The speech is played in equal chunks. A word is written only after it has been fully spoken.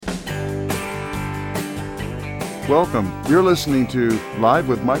Welcome. You're listening to Live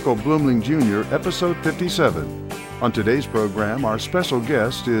with Michael Blumling Jr., Episode 57. On today's program, our special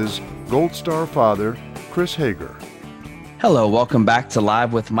guest is Gold Star father, Kris Hager. Hello, welcome back to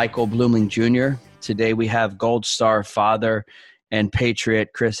Live with Michael Blumling Jr. Today we have Gold Star father and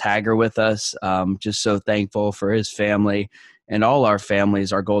patriot Kris Hager with us. Just so thankful for his family and all our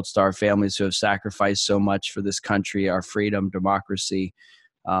families, our Gold Star families who have sacrificed so much for this country, our freedom, democracy.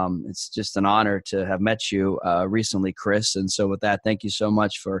 It's just an honor to have met you recently, Kris. And so with that, thank you so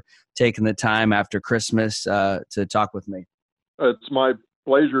much for taking the time after Christmas to talk with me. It's my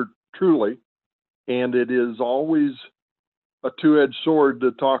pleasure, truly. And it is always a two-edged sword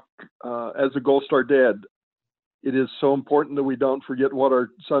to talk as a Gold Star dad. It is so important that we don't forget what our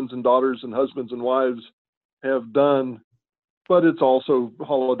sons and daughters and husbands and wives have done. But it's also,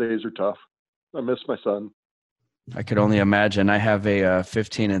 holidays are tough. I miss my son. I could only imagine. I have a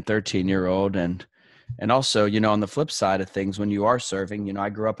 15 and 13-year-old. And also, on the flip side of things, when you are serving, I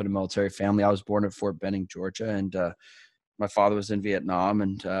grew up in a military family. I was born at Fort Benning, Georgia, and my father was in Vietnam,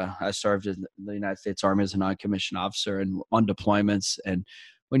 and I served in the United States Army as a non-commissioned officer and on deployments. And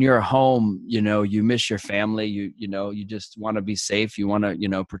when you're at home, you miss your family. You just want to be safe. You want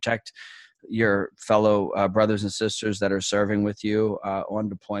to, protect your fellow brothers and sisters that are serving with you on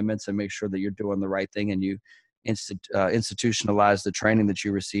deployments and make sure that you're doing the right thing and you institutionalize the training that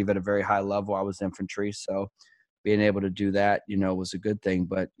you receive at a very high level. I was infantry, so being able to do that, was a good thing.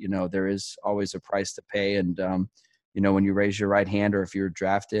 But, there is always a price to pay. And, when you raise your right hand or if you're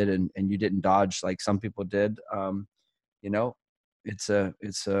drafted and you didn't dodge like some people did, it's a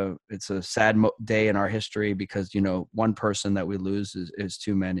sad day in our history because, one person that we lose is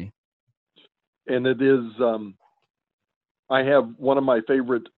too many. And it is, I have one of my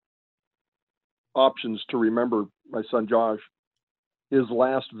favorite options to remember my son Josh. His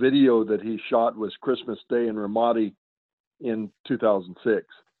last video that he shot was Christmas Day in Ramadi in 2006.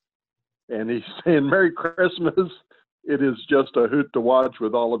 And he's saying, "Merry Christmas." It is just a hoot to watch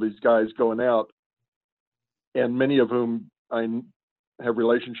with all of these guys going out. And many of whom I have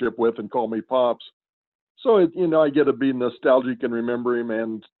relationship with and call me Pops. So, I get to be nostalgic and remember him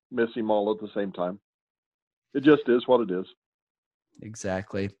and miss him all at the same time. It just is what it is.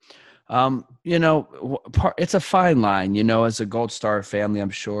 Exactly. It's a fine line, as a Gold Star family. I'm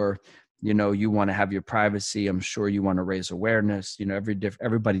sure, you want to have your privacy. I'm sure you want to raise awareness.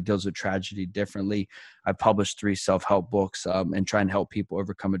 Everybody deals with tragedy differently. I published 3 self-help books and try and help people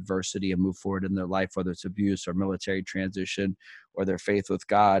overcome adversity and move forward in their life, whether it's abuse or military transition or their faith with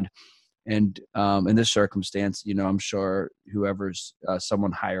God. And in this circumstance, I'm sure whoever's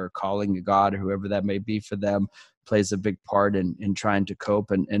someone higher calling God or whoever that may be for them plays a big part in trying to cope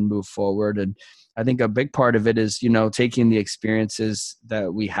and move forward. And I think a big part of it is, taking the experiences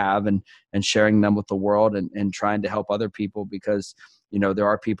that we have and sharing them with the world and trying to help other people because, there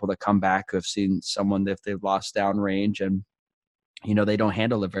are people that come back who have seen someone if they've lost downrange and they don't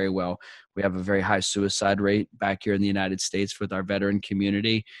handle it very well. We have a very high suicide rate back here in the United States with our veteran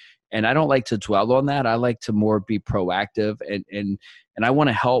community. And I don't like to dwell on that. I like to more be proactive and I want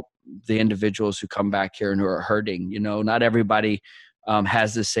to help the individuals who come back here and who are hurting. Not everybody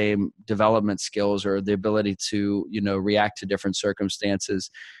has the same development skills or the ability to, react to different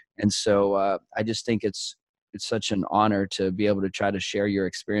circumstances. And so I just think it's such an honor to be able to try to share your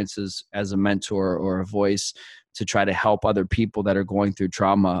experiences as a mentor or a voice to try to help other people that are going through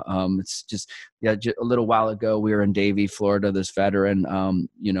trauma. It's just a little while ago, we were in Davie, Florida, this veteran,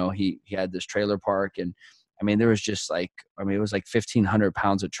 he had this trailer park and there was just it was like 1,500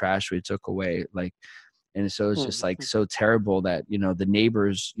 pounds of trash we took away. And so it's just so terrible that, the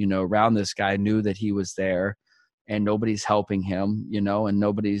neighbors, around this guy knew that he was there and nobody's helping him, and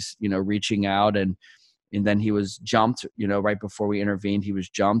nobody's, reaching out. And then he was jumped, right before we intervened, he was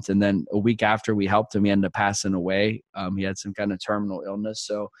jumped. And then a week after we helped him, he ended up passing away. He had some kind of terminal illness.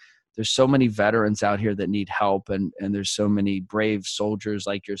 So there's so many veterans out here that need help. And there's so many brave soldiers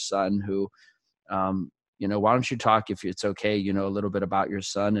like your son who, why don't you talk, if it's okay, a little bit about your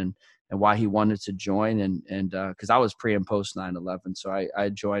son and why he wanted to join. And because I was pre and post 9/11. So I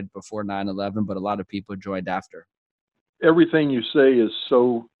joined before 9/11, but a lot of people joined after. Everything you say is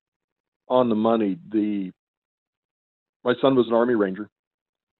so on the money. My son was an Army Ranger.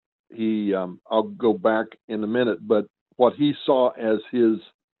 I'll go back in a minute, but what he saw as his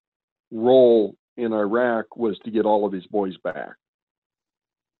role in Iraq was to get all of his boys back.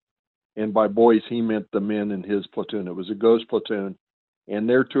 And by boys, he meant the men in his platoon. It was a ghost platoon, and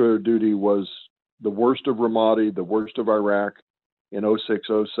their tour of duty was the worst of Ramadi, the worst of Iraq in 06,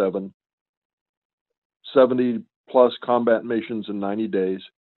 07, 70 plus combat missions in 90 days.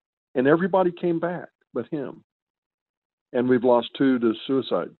 And everybody came back but him. and we've lost 2 to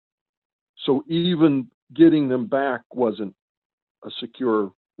suicide. So even getting them back wasn't a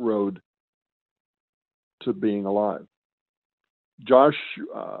secure road to being alive. Josh,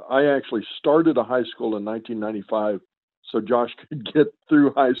 I actually started a high school in 1995 so Josh could get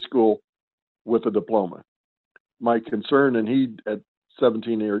through high school with a diploma. My concern, and he at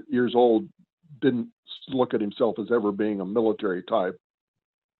 17 years old didn't look at himself as ever being a military type,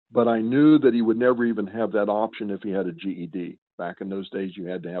 but I knew that he would never even have that option if he had a GED. Back in those days, you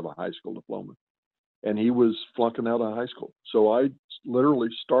had to have a high school diploma. And he was flunking out of high school. So I literally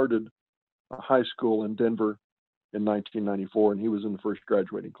started a high school in Denver in 1994, and he was in the first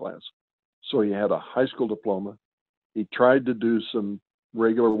graduating class. So he had a high school diploma. He tried to do some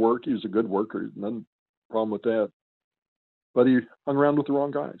regular work. He was a good worker, none problem with that. But he hung around with the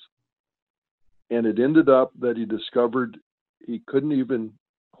wrong guys. And it ended up that he discovered he couldn't even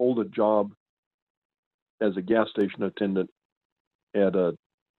hold a job as a gas station attendant at a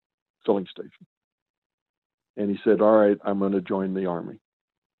filling station. And he said, all right, I'm going to join the Army.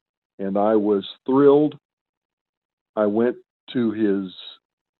 And I was thrilled. I went to his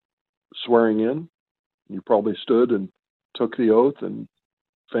swearing in. You probably stood and took the oath, and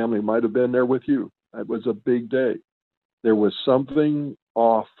family might have been there with you. It was a big day. There was something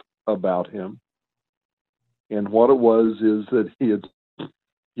off about him. And what it was is that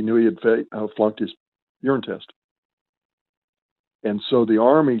he knew he had flunked his urine test. And so the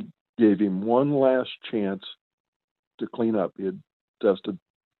Army gave him one last chance to clean up. He had tested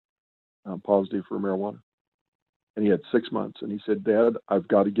positive for marijuana. And he had 6 months. And he said, Dad, I've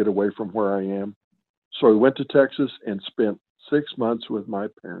got to get away from where I am. So he went to Texas and spent 6 months with my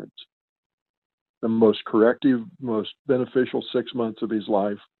parents. The most corrective, most beneficial 6 months of his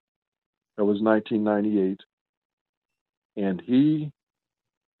life. That was 1998. And he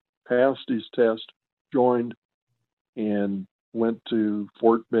passed his test, joined, and went to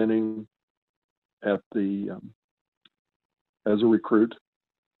Fort Benning at the as a recruit.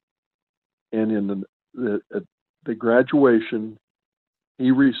 And in at the graduation,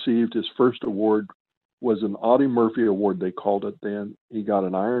 he received his first award, was an Audie Murphy Award, they called it then. He got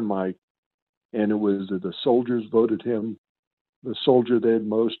an Iron Mike, and it was that the soldiers voted him the soldier they'd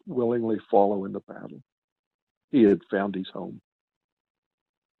most willingly follow in the battle. He had found his home.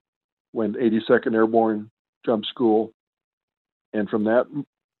 Went 82nd Airborne Jump School, and from that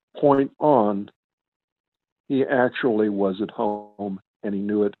point on, he actually was at home, and he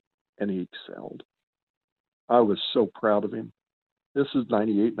knew it, and he excelled. I was so proud of him. This is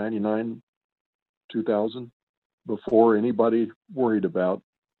 98, 99, 2000, before anybody worried about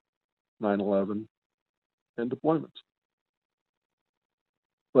 9/11 and deployments.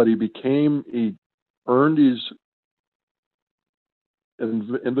 But he earned his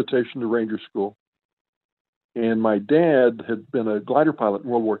invitation to Ranger School. And my dad had been a glider pilot in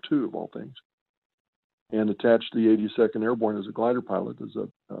World War II, of all things, and attached to the 82nd Airborne as a glider pilot.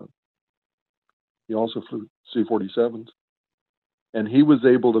 He also flew C-47s. And he was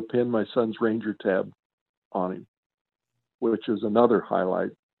able to pin my son's Ranger tab on him, which is another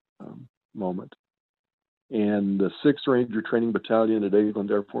highlight moment. And the 6th Ranger Training Battalion at Eglin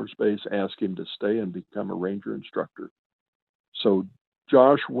Air Force Base asked him to stay and become a Ranger instructor. So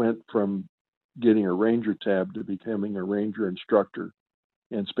Josh went from getting a Ranger tab to becoming a Ranger instructor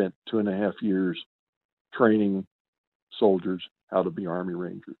and spent 2.5 years training soldiers how to be Army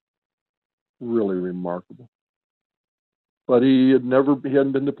Rangers. Really remarkable. But he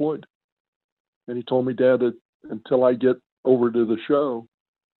hadn't been deployed. And he told me, Dad, that until I get over to the show,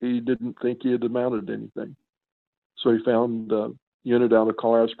 he didn't think he had amounted to anything. So he found a unit out of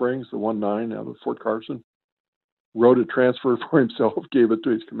Colorado Springs, the 19 out of Fort Carson, wrote a transfer for himself, gave it to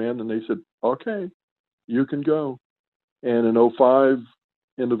his command, and they said, okay, you can go. And in 05,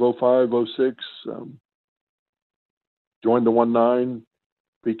 end of 05, 06, joined the 19,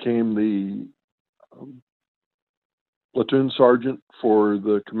 became the platoon sergeant for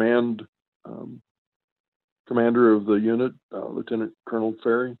the commander of the unit, Lieutenant Colonel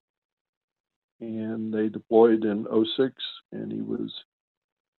Ferry. And they deployed in 06, and he was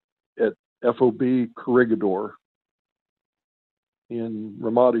at FOB Corregidor in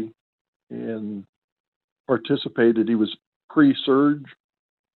Ramadi and participated. He was pre-surge,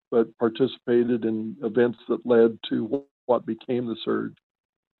 but participated in events that led to what became the surge.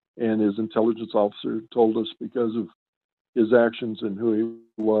 And his intelligence officer told us because of his actions and who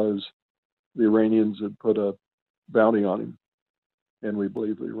he was, the Iranians had put a bounty on him. And we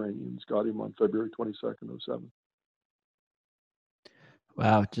believe the Iranians got him on February 22nd, 07.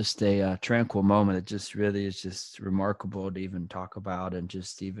 Wow, just a tranquil moment. It just really is just remarkable to even talk about and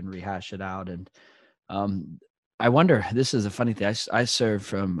just even rehash it out. And I wonder, this is a funny thing. I served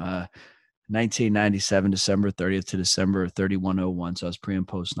from 1997, December 30th to December 3101. So I was pre and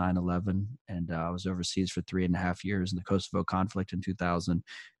post 9/11. And I was overseas for 3.5 years in the Kosovo conflict in 2000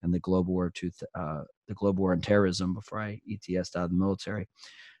 and the global war, the global war on terrorism before I ETS'd out of the military.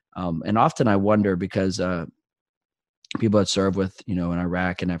 And often I wonder because people that serve with, in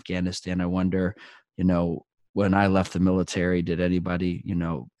Iraq and Afghanistan, I wonder, when I left the military, did anybody,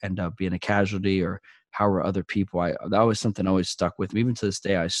 end up being a casualty, or how were other people? That was something always stuck with me. Even to this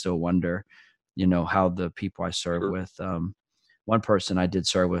day, I still wonder, how the people I serve Sure. with. One person I did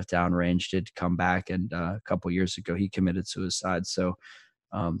serve with downrange did come back, and a couple of years ago, he committed suicide. So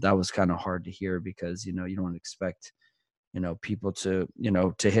that was kind of hard to hear because, you don't expect, people to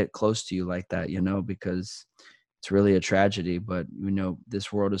hit close to you like that, because it's really a tragedy. But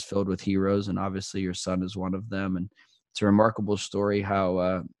this world is filled with heroes, and obviously your son is one of them. And it's a remarkable story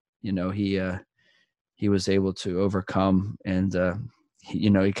how he was able to overcome, and he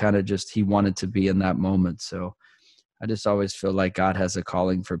kind of he wanted to be in that moment. So I just always feel like God has a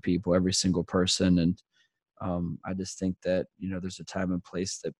calling for people, every single person. And I just think that there's a time and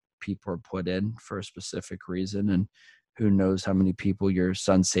place that people are put in for a specific reason. And who knows how many people your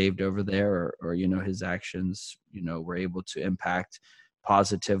son saved over there, or his actions were able to impact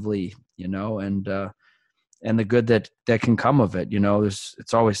positively, and the good that can come of it.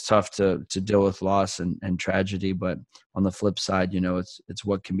 It's always tough to deal with loss and tragedy, but on the flip side, it's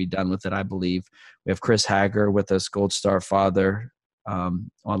what can be done with it. I believe we have Kris Hager with us, Gold Star father,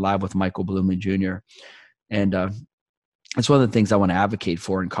 on Live with Michael Bloomley Jr. And it's one of the things I want to advocate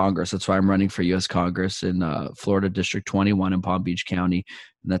for in Congress. That's why I'm running for U.S. Congress in Florida District 21 in Palm Beach County.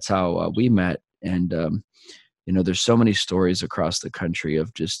 And that's how we met. And, there's so many stories across the country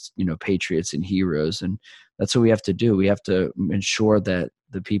of just, patriots and heroes. And that's what we have to do. We have to ensure that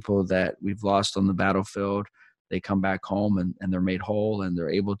the people that we've lost on the battlefield, they come back home and they're made whole, and they're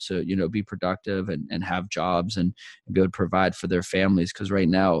able to, be productive and have jobs and be able to provide for their families. Because right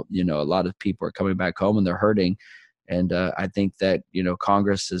now, a lot of people are coming back home and they're hurting. And I think that,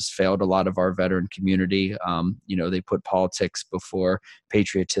 Congress has failed a lot of our veteran community. They put politics before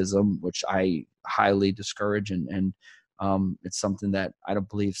patriotism, which I highly discourage. And it's something that I don't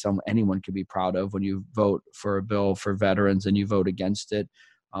believe anyone can be proud of when you vote for a bill for veterans and you vote against it.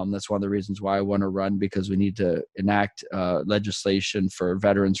 That's one of the reasons why I want to run, because we need to enact legislation for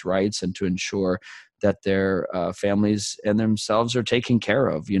veterans' rights and to ensure that their families and themselves are taken care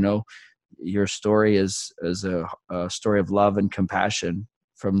of. Your story is a story of love and compassion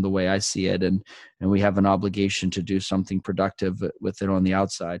from the way I see it. And we have an obligation to do something productive with it on the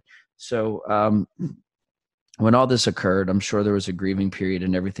outside. So when all this occurred, I'm sure there was a grieving period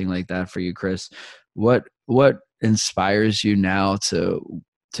and everything like that for you, Kris. What inspires you now to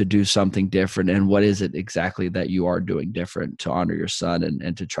do something different? And what is it exactly that you are doing different to honor your son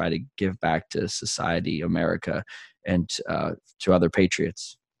and to try to give back to society, America, and to other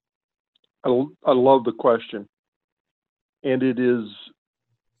patriots? I love the question. And it is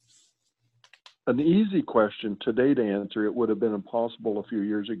an easy question today to answer. It would have been impossible a few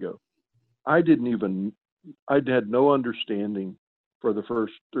years ago. I had no understanding for the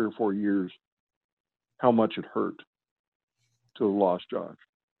first 3 or 4 years how much it hurt to have lost Josh.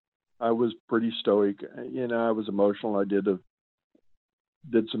 I was pretty stoic. I was emotional. I did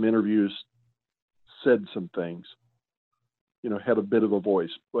some interviews, said some things, had a bit of a voice.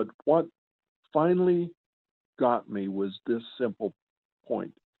 But what finally got me was this simple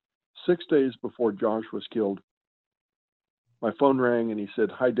point. 6 days before Josh was killed, my phone rang and he said,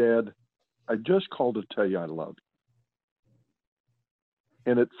 "Hi, Dad. I just called to tell you I love you."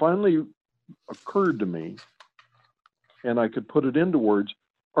 And it finally occurred to me, and I could put it into words,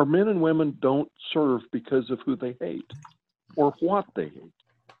 our men and women don't serve because of who they hate or what they hate.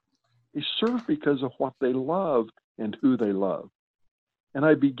 They serve because of what they love and who they love. And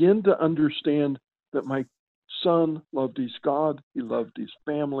I begin to understand that my son loved his God, he loved his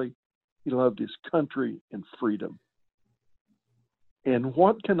family, he loved his country and freedom. And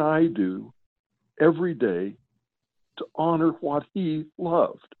what can I do every day to honor what he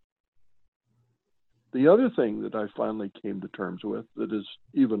loved? The other thing that I finally came to terms with that is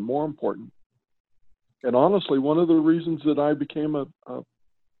even more important, and honestly, one of the reasons that I became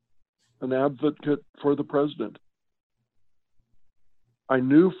an advocate for the president, I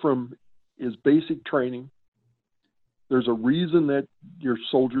knew from his basic training, there's a reason that your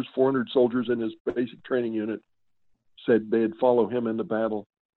soldiers, 400 soldiers in his basic training unit, said they'd follow him into battle.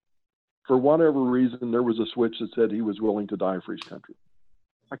 For whatever reason, there was a switch that said he was willing to die for his country.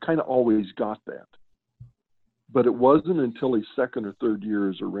 I kind of always got that. But it wasn't until his second or third year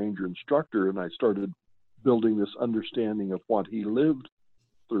as a Ranger instructor and I started building this understanding of what he lived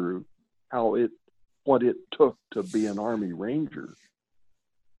through, what it took to be an Army Ranger,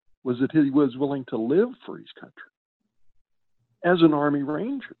 was that he was willing to live for his country as an Army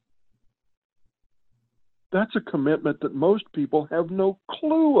Ranger. That's a commitment that most people have no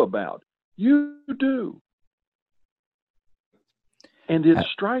clue about. You do. And it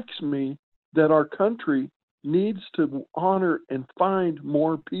strikes me that our country needs to honor and find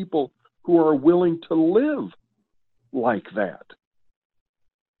more people who are willing to live like that.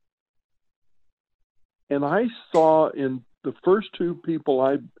 And I saw in the first two people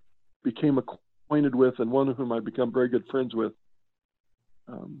I became acquainted with, and one of whom I become very good friends with,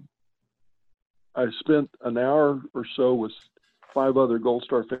 I spent an hour or so with 5 other Gold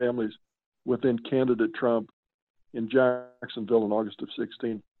Star families within candidate Trump in Jacksonville in August of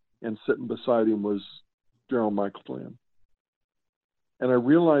 16, and sitting beside him was General Michael Flynn. And I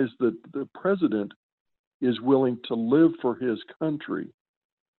realized that the president is willing to live for his country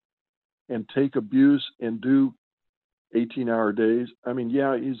and take abuse and do 18-hour days. I mean,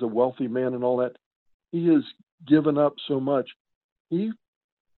 yeah, he's a wealthy man and all that. He has given up so much. He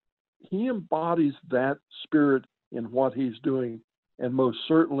embodies that spirit in what he's doing. And most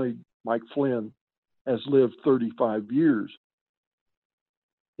certainly, Mike Flynn has lived 35 years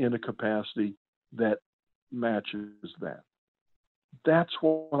in a capacity that matches that. That's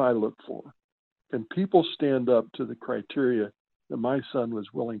what I look for. Can people stand up to the criteria that my son was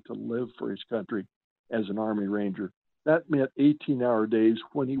willing to live for his country as an Army Ranger? That meant 18-hour days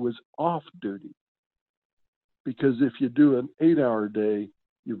when he was off duty. Because if you do an 8-hour day,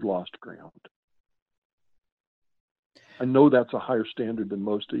 you've lost ground. I know that's a higher standard than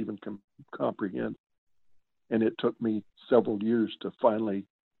most even can comprehend. And it took me several years to finally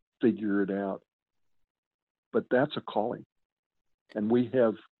figure it out. But that's a calling. And we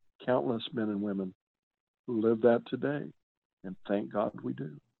have countless men and women who live that today. And thank God we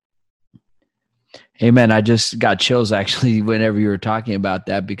do. Amen. I just got chills actually whenever you were talking about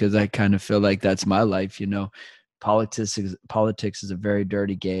that, because I kind of feel like that's my life. You know, politics is a very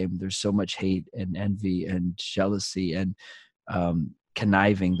dirty game. There's so much hate and envy and jealousy and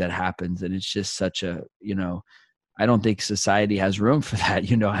conniving that happens. And it's just such a, you know, I don't think society has room for that.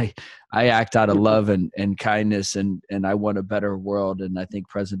 You know, I act out of love and kindness and I want a better world. And I think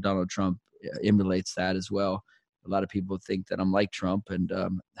President Donald Trump emulates that as well. A lot of people think that I'm like Trump and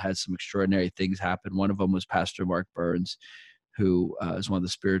has some extraordinary things happen. One of them was Pastor Mark Burns, who is one of the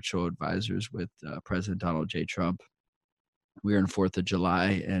spiritual advisors with President Donald J. Trump. We were in 4th of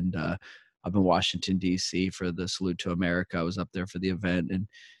July and up in Washington, D.C. for the Salute to America. I was up there for the event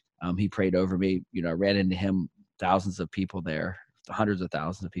and he prayed over me. You know, I ran into him, thousands of people there, hundreds of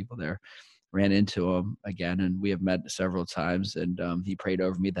thousands of people there. Ran into him again, and we have met several times. And he prayed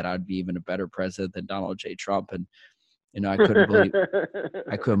over me that I'd be even a better president than Donald J. Trump. And you know, I couldn't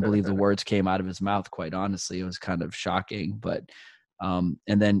believe the words came out of his mouth. Quite honestly, it was kind of shocking. But and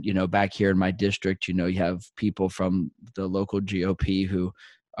then you know, back here in my district, you know, you have people from the local GOP who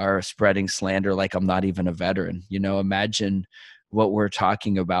are spreading slander like I'm not even a veteran. You know, imagine what we're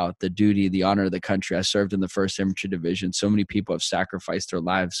talking about, the duty, the honor of the country. I served in the 1st Infantry Division. So many people have sacrificed their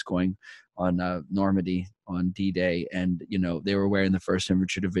lives going on Normandy on D-Day. And, you know, they were wearing the 1st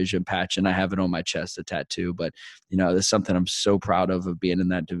Infantry Division patch, and I have it on my chest, a tattoo. But, you know, there's something I'm so proud of being in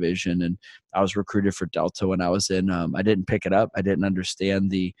that division. And I was recruited for Delta when I was in. I didn't pick it up. I didn't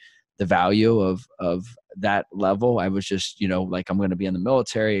understand the value of that level. I was just, you know, like, I'm going to be in the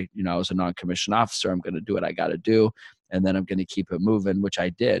military. You know, I was a non-commissioned officer. I'm going to do what I got to do. And then I'm going to keep it moving, which I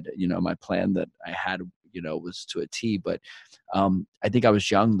did. You know, my plan that I had, you know, was to a T. But I think I was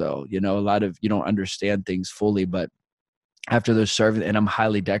young, though. You know, a lot of, you don't understand things fully. But after those serving, and I'm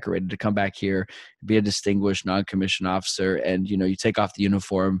highly decorated to come back here, be a distinguished non-commissioned officer. And, you know, you take off the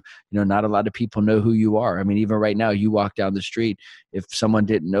uniform, you know, not a lot of people know who you are. I mean, even right now, you walk down the street, if someone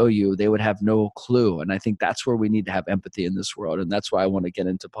didn't know you, they would have no clue. And I think that's where we need to have empathy in this world. And that's why I want to get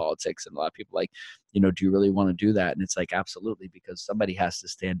into politics. And a lot of people like, you know, do you really want to do that? And it's like, absolutely, because somebody has to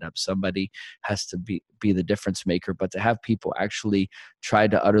stand up. Somebody has to be the difference maker. But to have people actually try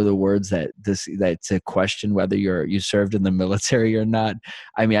to utter the words that to question whether you served in the military or not.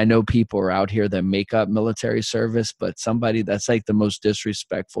 I mean, I know people are out here that make up military service, but somebody, that's like the most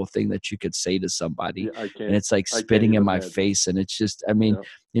disrespectful thing that you could say to somebody. Yeah, and it's like spitting in my face. And it's just, I mean,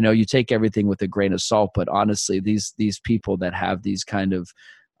 you know, you take everything with a grain of salt, but honestly, these people that have these kind of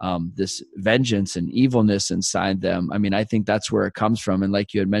this vengeance and evilness inside them. I mean, I think that's where it comes from. And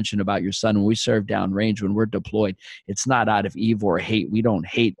like you had mentioned about your son, when we serve downrange, when we're deployed, it's not out of evil or hate. We don't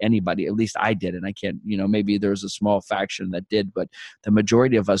hate anybody. At least I didn't. I can't, maybe there's a small faction that did, but the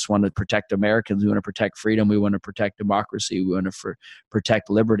majority of us want to protect Americans. We want to protect freedom. We want to protect democracy. We want to protect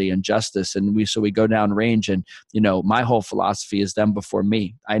liberty and justice. And so we go downrange, and, my whole philosophy is them before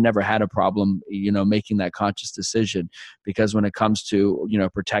me. I never had a problem, making that conscious decision, because when it comes to,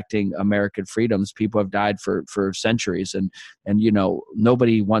 protecting American freedoms, people have died for centuries, and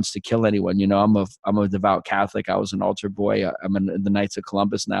nobody wants to kill anyone. I'm a devout Catholic. I was an altar boy. I'm in the Knights of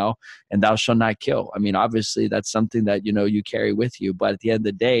Columbus now, and thou shalt not kill. I mean, obviously that's something that, you carry with you, but at the end of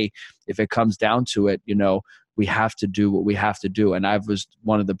the day, if it comes down to it, we have to do what we have to do. And I was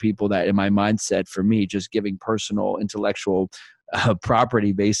one of the people that, in my mindset, for me, just giving personal intellectual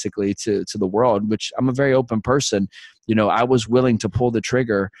property basically to the world, which I'm a very open person. I was willing to pull the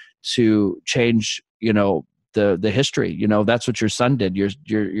trigger to change, the history. That's what your son did.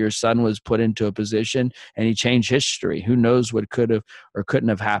 Your son was put into a position, and he changed history. Who knows what could have or couldn't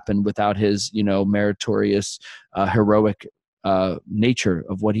have happened without his, meritorious, heroic nature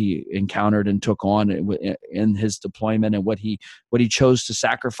of what he encountered and took on in his deployment, and what he chose to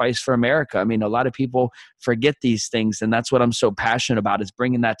sacrifice for America. I mean, a lot of people forget these things, and that's what I'm so passionate about, is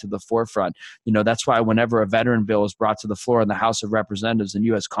bringing that to the forefront. That's why whenever a veteran bill is brought to the floor in the House of Representatives and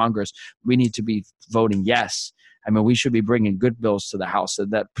U.S. Congress, we need to be voting yes. I mean, we should be bringing good bills to the House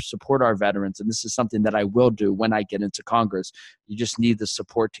that support our veterans. And this is something that I will do when I get into Congress. You just need the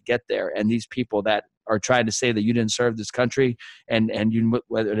support to get there. And these people that are trying to say that you didn't serve this country, and you,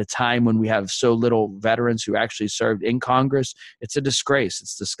 at a time when we have so little veterans who actually served in Congress, it's a disgrace.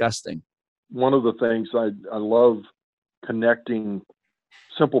 It's disgusting. One of the things I love connecting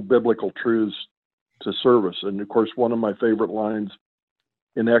simple biblical truths to service. And of course, one of my favorite lines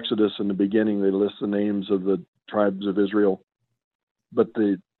in Exodus, in the beginning, they list the names of the tribes of Israel. But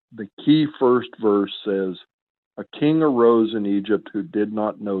the key first verse says, "A king arose in Egypt who did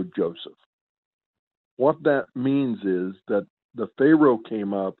not know Joseph." What that means is that the Pharaoh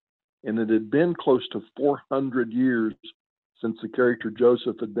came up, and it had been close to 400 years since the character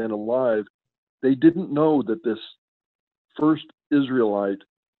Joseph had been alive. They didn't know that this first Israelite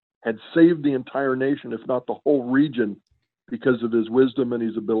had saved the entire nation, if not the whole region, because of his wisdom and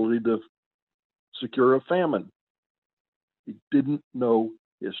his ability to secure a famine. He didn't know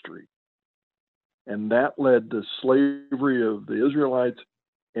history. And that led to slavery of the Israelites,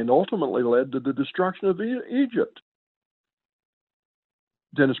 and ultimately led to the destruction of Egypt.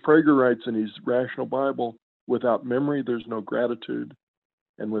 Dennis Prager writes in his Rational Bible, "Without memory, there's no gratitude,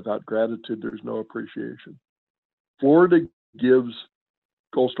 and without gratitude, there's no appreciation." Florida gives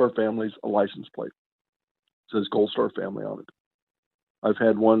Gold Star families a license plate. It says Gold Star family on it. I've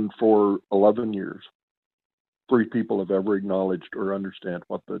had one for 11 years. 3 people have ever acknowledged or understand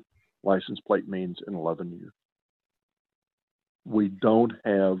what the license plate means in 11 years. We don't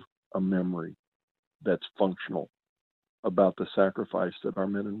have a memory that's functional about the sacrifice that our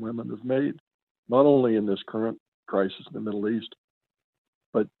men and women have made, not only in this current crisis in the Middle East,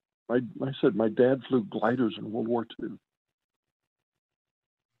 but I said my dad flew gliders in World War II.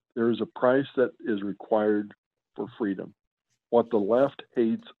 There is a price that is required for freedom. What the left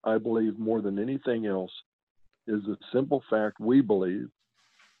hates, I believe, more than anything else, is the simple fact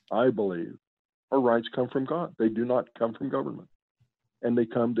I believe, our rights come from God. They do not come from government. And they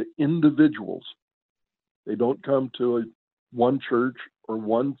come to individuals. They don't come to one church or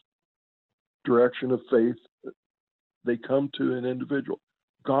one direction of faith. They come to an individual.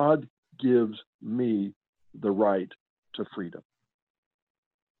 God gives me the right to freedom.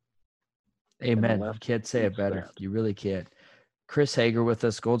 Amen. You can't say it better. You really can't. Kris Hager with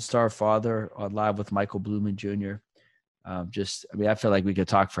us, Gold Star father, on Live with Michael Blooming Jr. I feel like we could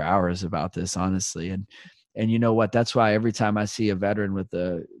talk for hours about this, honestly. And you know what? That's why every time I see a veteran with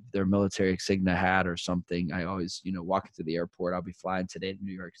their military insignia hat or something, I always, walk into the airport. I'll be flying today to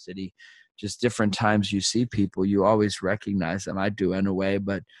New York City. Just different times you see people, you always recognize them. I do in a way,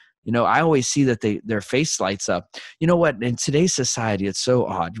 but I always see that their face lights up. You know what? In today's society, it's so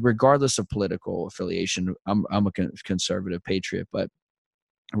odd, regardless of political affiliation. I'm a conservative patriot, but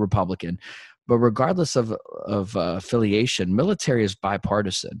a Republican. But regardless of affiliation, military is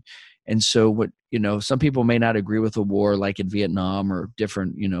bipartisan. And so some people may not agree with the war, like in Vietnam or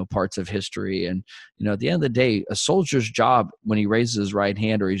different, parts of history. And, at the end of the day, a soldier's job when he raises his right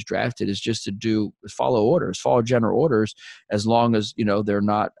hand or he's drafted is just to follow general orders, as long as, they're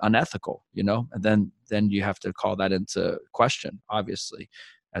not unethical, and then you have to call that into question, obviously,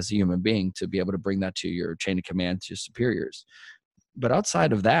 as a human being, to be able to bring that to your chain of command, to your superiors. But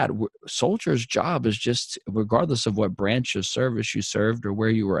outside of that, soldier's job is just, regardless of what branch of service you served or where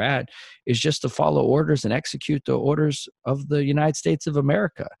you were at, is just to follow orders and execute the orders of the United States of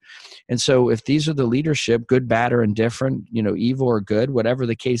America. And so if these are the leadership, good, bad, or indifferent, evil or good, whatever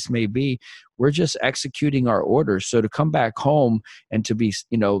the case may be, we're just executing our orders. So to come back home and to be,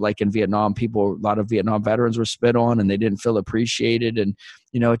 like in Vietnam, a lot of Vietnam veterans were spit on and they didn't feel appreciated. And,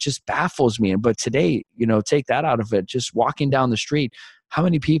 it just baffles me. But today, take that out of it, just walking down the street, how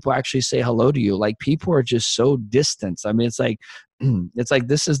many people actually say hello to you? Like, people are just so distant. I mean, it's like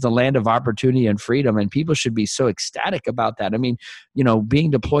this is the land of opportunity and freedom, and people should be so ecstatic about that. I mean,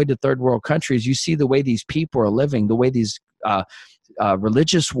 being deployed to third world countries, you see the way these people are living, the way these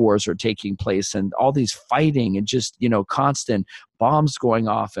religious wars are taking place, and all these fighting, and just constant bombs going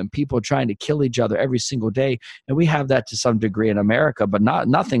off and people trying to kill each other every single day. And we have that to some degree in America, but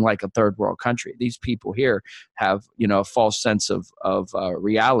nothing like a third world country. These people here have a false sense of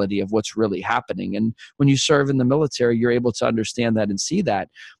reality of what's really happening. And when you serve in the military, you're able to understand that and see that.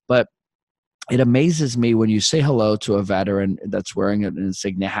 But it amazes me when you say hello to a veteran that's wearing an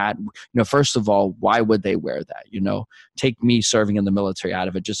insignia hat. First of all, why would they wear that? Take me serving in the military out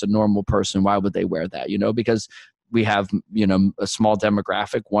of it, just a normal person. Why would they wear that? Because we have, a small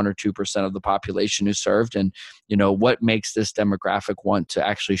demographic, 1 or 2% of the population who served. And, what makes this demographic want to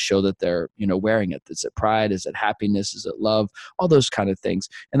actually show that they're, wearing it? Is it pride? Is it happiness? Is it love? All those kind of things.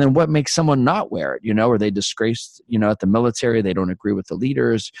 And then what makes someone not wear it? Are they disgraced, at the military? They don't agree with the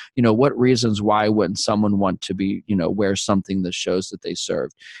leaders. What reasons why wouldn't someone want to be, wear something that shows that they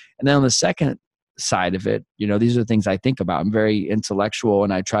served? And then on the second side of it, these are things I think about. I'm very intellectual,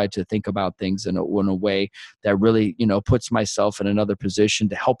 and I try to think about things in a way that really, puts myself in another position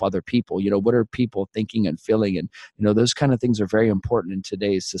to help other people. What are people thinking and feeling? And, those kind of things are very important in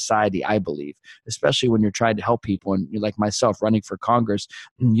today's society, I believe, especially when you're trying to help people. And like myself running for Congress,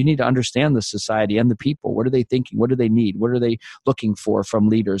 you need to understand the society and the people. What are they thinking? What do they need? What are they looking for from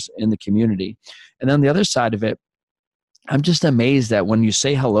leaders in the community? And then the other side of it, I'm just amazed that when you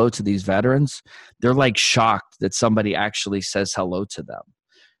say hello to these veterans, they're like shocked that somebody actually says hello to them.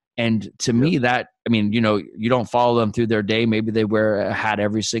 And to me, that, you don't follow them through their day. Maybe they wear a hat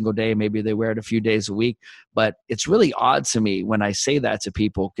every single day. Maybe they wear it a few days a week. But it's really odd to me when I say that to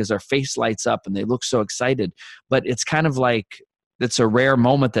people, because their face lights up and they look so excited. But it's kind of like, it's a rare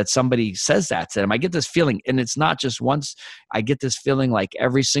moment that somebody says that to them. I get this feeling, and it's not just once. I get this feeling like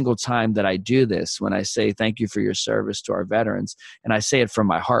every single time that I do this, when I say thank you for your service to our veterans, and I say it from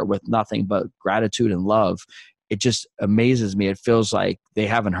my heart with nothing but gratitude and love, it just amazes me. It feels like they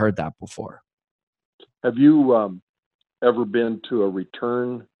haven't heard that before. Have you ever been to a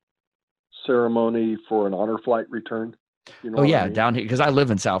return ceremony for an honor flight return? Oh yeah, down here, because I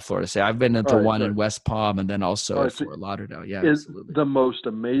live in South Florida. So I've been into one in West Palm, and then also at Fort Lauderdale. Yeah, absolutely. The most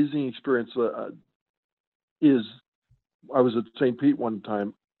amazing experience is, I was at St. Pete one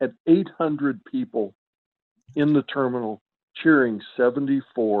time, at 800 people in the terminal cheering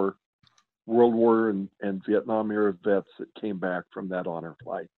 74 World War and Vietnam era vets that came back from that honor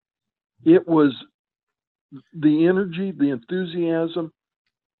flight. It was the energy, the enthusiasm,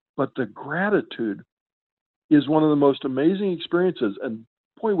 but the gratitude is one of the most amazing experiences. And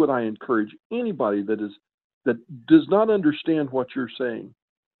boy, would I encourage anybody that does not understand what you're saying,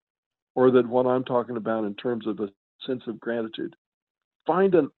 or that what I'm talking about in terms of a sense of gratitude,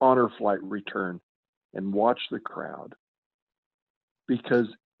 find an honor flight return and watch the crowd, because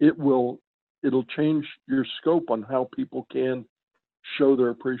it'll change your scope on how people can show their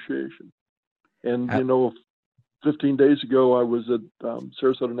appreciation. And 15 days ago, I was at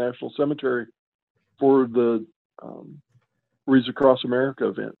Sarasota National Cemetery for the Wreaths Across America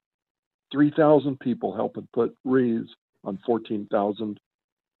event. 3,000 people helping put wreaths on 14,000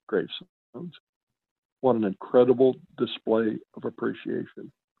 gravestones. What an incredible display of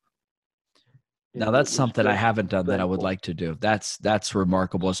appreciation. Now that's something I haven't done that I would like to do. That's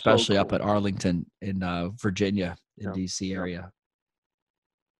remarkable, especially so cool. Up at Arlington in Virginia, in DC area.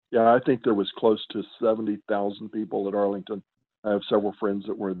 Yeah, I think there was close to 70,000 people at Arlington. I have several friends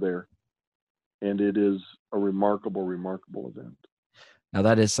that were there, and it is a remarkable, remarkable event. Now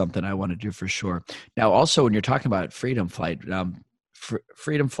that is something I want to do for sure. Now, also when you're talking about Freedom Flight,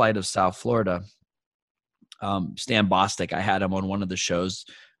 Freedom Flight of South Florida, Stan Bostic, I had him on one of the shows.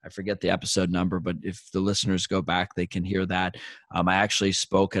 I forget the episode number, but if the listeners go back, they can hear that. I actually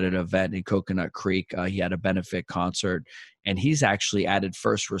spoke at an event in Coconut Creek. He had a benefit concert, and he's actually added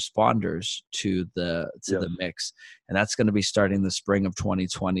first responders to the mix, and that's going to be starting the spring of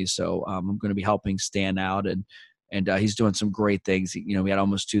 2020. So I'm going to be helping Stan out, and And he's doing some great things. We had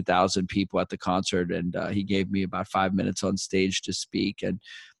almost 2,000 people at the concert, and he gave me about 5 minutes on stage to speak. And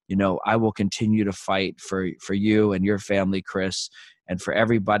I will continue to fight for you and your family, Kris, and for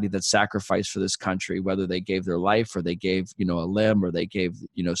everybody that sacrificed for this country, whether they gave their life or they gave, a limb, or they gave,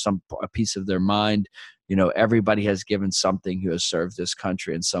 a piece of their mind. Everybody has given something who has served this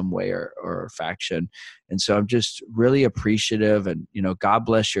country in some way or faction. And so I'm just really appreciative. And, God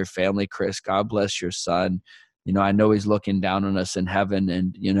bless your family, Kris. God bless your son. I know he's looking down on us in heaven,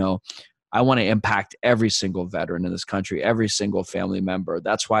 and, I want to impact every single veteran in this country, every single family member.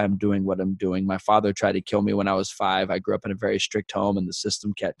 That's why I'm doing what I'm doing. My father tried to kill me when I was 5. I grew up in a very strict home, and the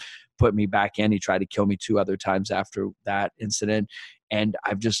system kept putting me back in. He tried to kill me 2 other times after that incident. And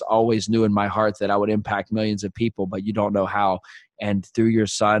I've just always knew in my heart that I would impact millions of people, but you don't know how. And through your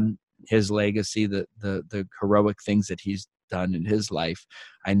son, his legacy, the heroic things that he's done in his life,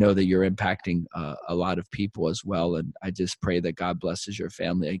 I know that you're impacting a lot of people as well. And I just pray that God blesses your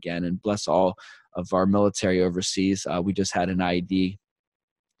family again, and bless all of our military overseas. We just had an IED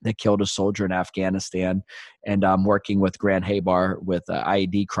that killed a soldier in Afghanistan, and I'm working with Grant Hager with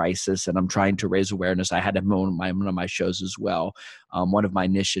IED crisis, and I'm trying to raise awareness. I had him on one of my shows as well. One of my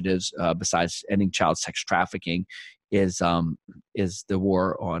initiatives, besides ending child sex trafficking, is the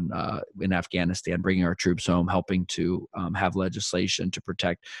war in Afghanistan, bringing our troops home, helping to have legislation to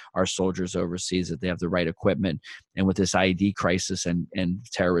protect our soldiers overseas, that they have the right equipment. And with this IED crisis and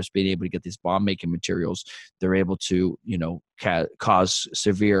terrorists being able to get these bomb-making materials, they're able to, cause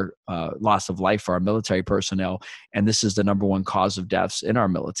severe loss of life for our military personnel. And this is the number one cause of deaths in our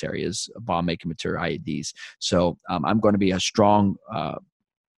military, is bomb-making material, IEDs. So I'm going to be a strong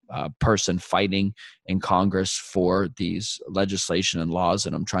person fighting in Congress for these legislation and laws.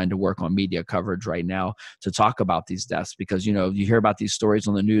 And I'm trying to work on media coverage right now to talk about these deaths, because, you hear about these stories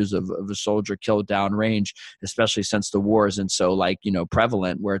on the news of a soldier killed downrange, especially since the war isn't so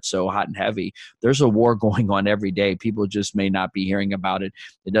prevalent, where it's so hot and heavy. There's a war going on every day. People just may not be hearing about it.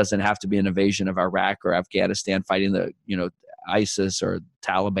 It doesn't have to be an invasion of Iraq or Afghanistan fighting the, ISIS or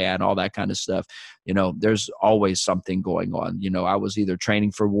Taliban, all that kind of stuff. There's always something going on. I was either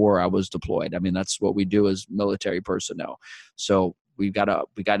training for war, I was deployed. I mean, that's what we do as military personnel. So we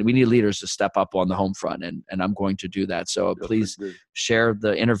need leaders to step up on the home front, and I'm going to do that. So please share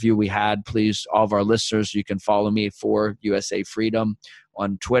the interview we had. Please, all of our listeners, you can follow me for USA Freedom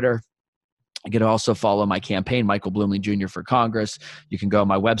on Twitter. You can also follow my campaign, Michael Blumling Jr. for Congress. You can go on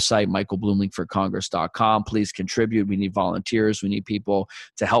my website, michaelblumlingforcongress.com. Please contribute. We need volunteers. We need people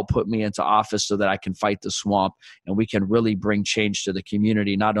to help put me into office so that I can fight the swamp, and we can really bring change to the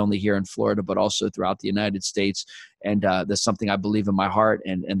community, not only here in Florida, but also throughout the United States. And that's something I believe in my heart,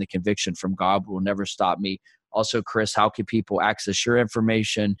 and the conviction from God will never stop me. Also, Kris, how can people access your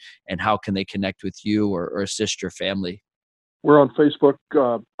information, and how can they connect with you or assist your family? We're on Facebook,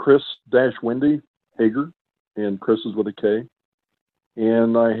 Kris-Wendy Hager, and Kris is with a K.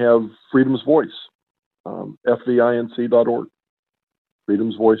 And I have Freedom's Voice, FVINC.org,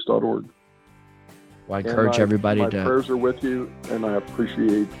 freedomsvoice.org. Well, I encourage everybody my prayers are with you, and I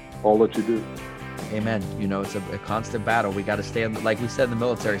appreciate all that you do. Amen. It's a constant battle. We got to stay like we said in the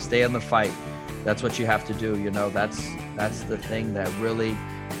military, stay in the fight. That's what you have to do. That's the thing that really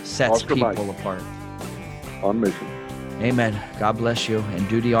sets Oscar people Mike. apart. On mission. Amen. God bless you, and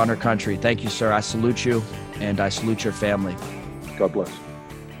duty, honor, country. Thank you, sir. I salute you, and I salute your family. God bless.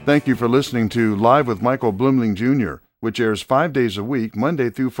 Thank you for listening to Live with Michael Blumling Jr., which airs 5 days a week,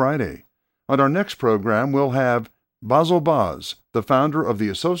 Monday through Friday. On our next program, we'll have Basil Baz, the founder of the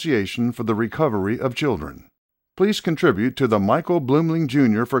Association for the Recovery of Children. Please contribute to the Michael Blumling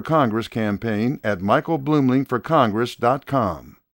Jr. for Congress campaign at michaelblumlingforcongress.com.